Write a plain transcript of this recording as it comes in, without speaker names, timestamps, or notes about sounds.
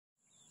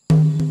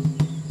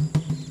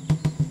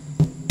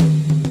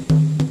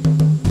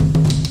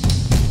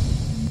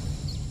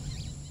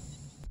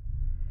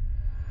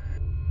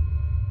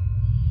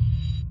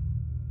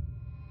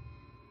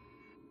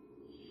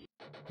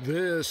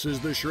This is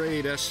the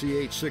Schrade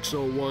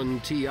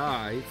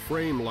SCH601Ti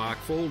frame lock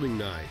folding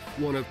knife,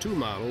 one of two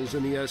models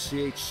in the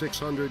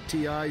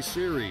SCH601Ti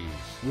series.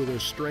 With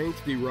a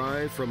strength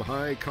derived from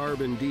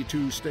high-carbon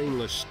D2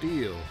 stainless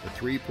steel, the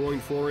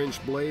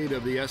 3.4-inch blade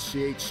of the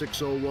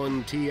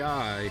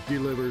SCH601Ti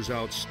delivers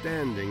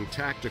outstanding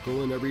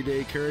tactical and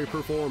everyday carry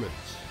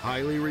performance.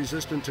 Highly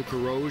resistant to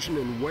corrosion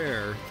and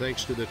wear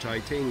thanks to the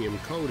titanium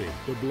coating,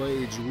 the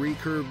blade's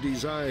recurved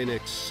design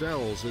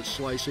excels at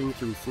slicing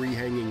through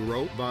free-hanging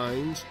rope,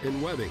 vines,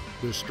 and webbing.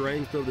 The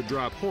strength of the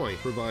drop point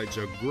provides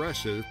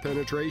aggressive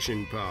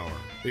penetration power.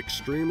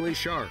 Extremely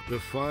sharp, the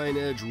fine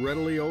edge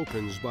readily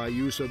opens by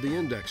use of the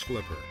index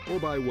flipper or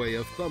by way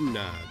of thumb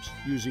knobs,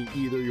 using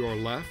either your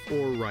left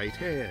or right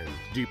hand.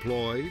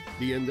 Deployed,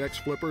 the index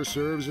flipper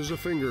serves as a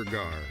finger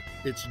guard.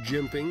 Its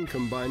jimping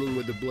combining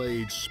with the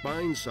blade's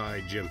spine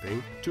side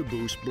jimping to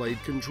boost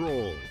blade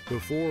control. The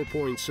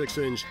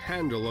 4.6-inch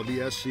handle of the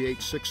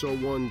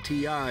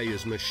SCH601Ti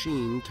is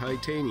machined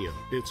titanium.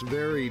 Its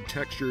varied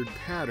textured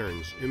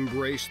patterns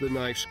embrace the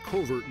knife's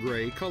covert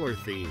gray color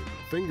theme.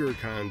 Finger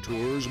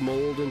contours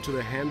mold into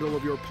the handle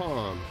of your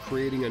palm,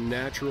 creating a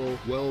natural,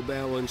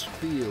 well-balanced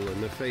feel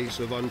in the face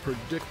of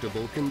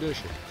unpredictable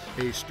conditions.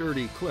 A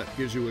sturdy clip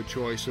gives you a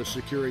choice of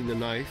securing the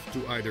knife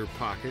to either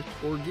pocket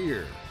or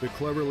gear. The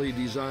cleverly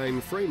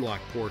designed frame lock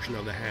portion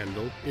of the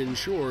handle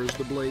ensures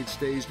the blade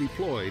stays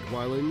deployed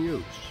while in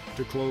use.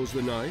 To close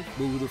the knife,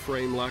 move the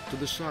frame lock to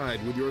the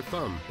side with your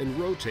thumb and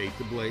rotate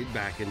the blade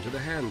back into the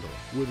handle.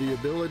 With the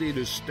ability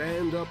to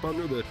stand up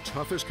under the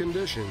toughest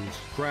conditions,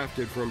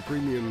 crafted from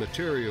premium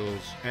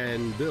materials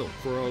and built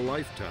for a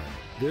lifetime.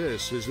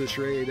 This is the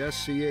Schrade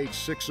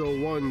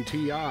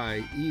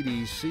SCH601Ti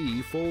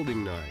EDC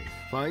folding knife.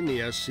 Find the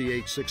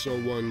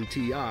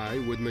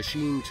SCH601Ti with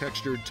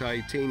machine-textured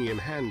titanium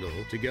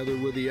handle together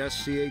with the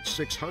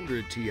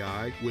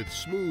SCH600Ti with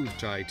smooth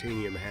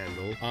titanium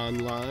handle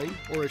online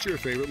or at your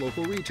favorite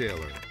local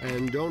retailer.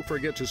 And don't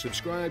forget to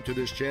subscribe to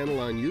this channel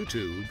on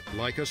YouTube,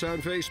 like us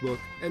on Facebook,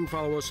 and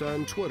follow us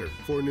on Twitter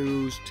for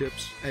news,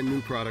 tips, and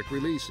new product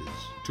releases.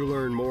 To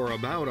learn more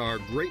about our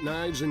great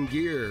knives and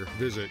gear,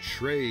 visit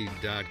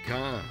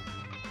Schrade.com.